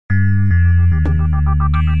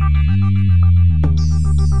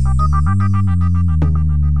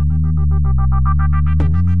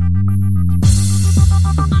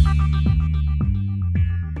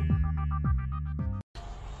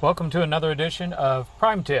Welcome to another edition of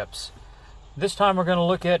Prime Tips. This time we're going to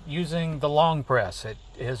look at using the long press. It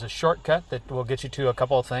is a shortcut that will get you to a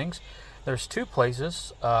couple of things. There's two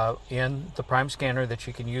places in the Prime scanner that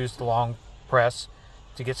you can use the long press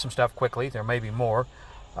to get some stuff quickly. There may be more.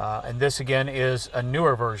 And this again is a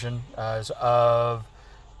newer version as of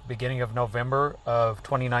beginning of November of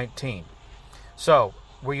 2019. So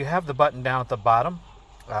where you have the button down at the bottom,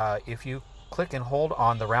 if you click and hold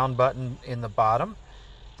on the round button in the bottom,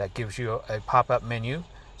 that gives you a pop-up menu,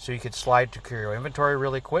 so you could slide to clear your inventory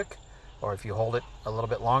really quick, or if you hold it a little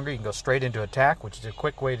bit longer, you can go straight into attack, which is a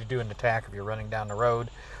quick way to do an attack if you're running down the road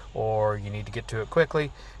or you need to get to it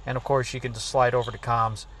quickly. And of course, you can just slide over to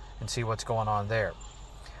comms and see what's going on there.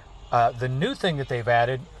 The new thing that they've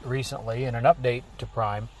added recently in an update to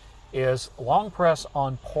Prime is long press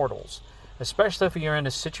on portals, especially if you're in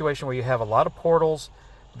a situation where you have a lot of portals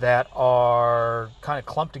that are kind of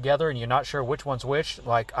clumped together and you're not sure which one's which.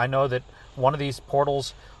 Like, I know that one of these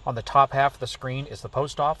portals on the top half of the screen is the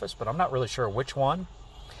post office, but I'm not really sure which one.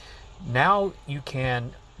 Now you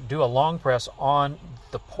can do a long press on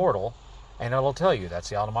the portal and it'll tell you that's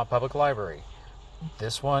the Altamont Public Library.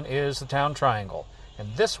 This one is the Town Triangle,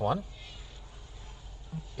 and this one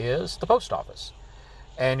is the post office.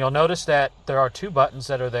 And you'll notice that there are two buttons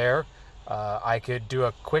that are there. I could do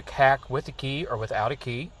a quick hack with a key or without a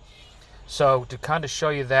key. So to kind of show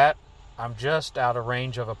you that, I'm just out of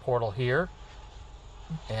range of a portal here.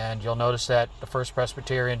 And you'll notice that the First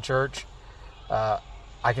Presbyterian Church, I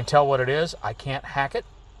can tell what it is. I can't hack it.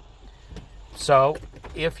 So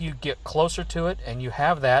if you get closer to it and you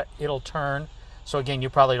have that, it'll turn. So again, you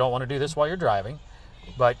probably don't want to do this while you're driving,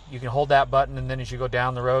 but you can hold that button, and then as you go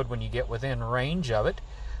down the road, when you get within range of it,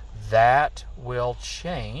 that will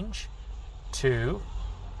change to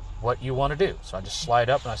what you want to do. So I just slide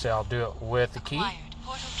up and I say I'll do it with the key.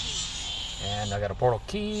 And I got a portal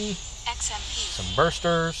key, XMP, some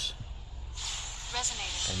bursters,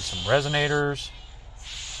 and some resonators,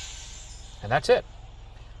 and that's it.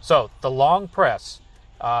 So the long press,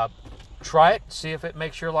 try it, see if it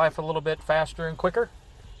makes your life a little bit faster and quicker.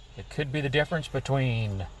 It could be the difference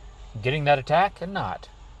between getting that attack and not.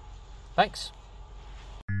 Thanks.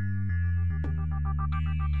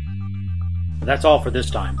 That's all for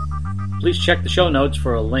this time. Please check the show notes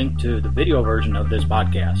for a link to the video version of this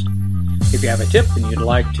podcast. If you have a tip and you'd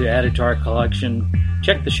like to add it to our collection,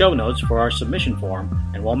 check the show notes for our submission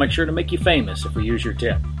form, and we'll make sure to make you famous if we use your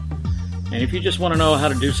tip. And if you just want to know how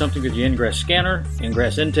to do something with your Ingress scanner,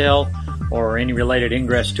 Ingress Intel, or any related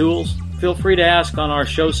Ingress tools, feel free to ask on our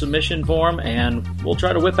show submission form, and we'll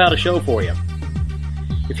try to whip out a show for you.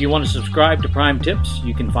 If you want to subscribe to Prime Tips,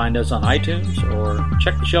 you can find us on iTunes or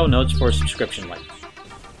check the show notes for a subscription link.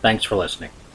 Thanks for listening.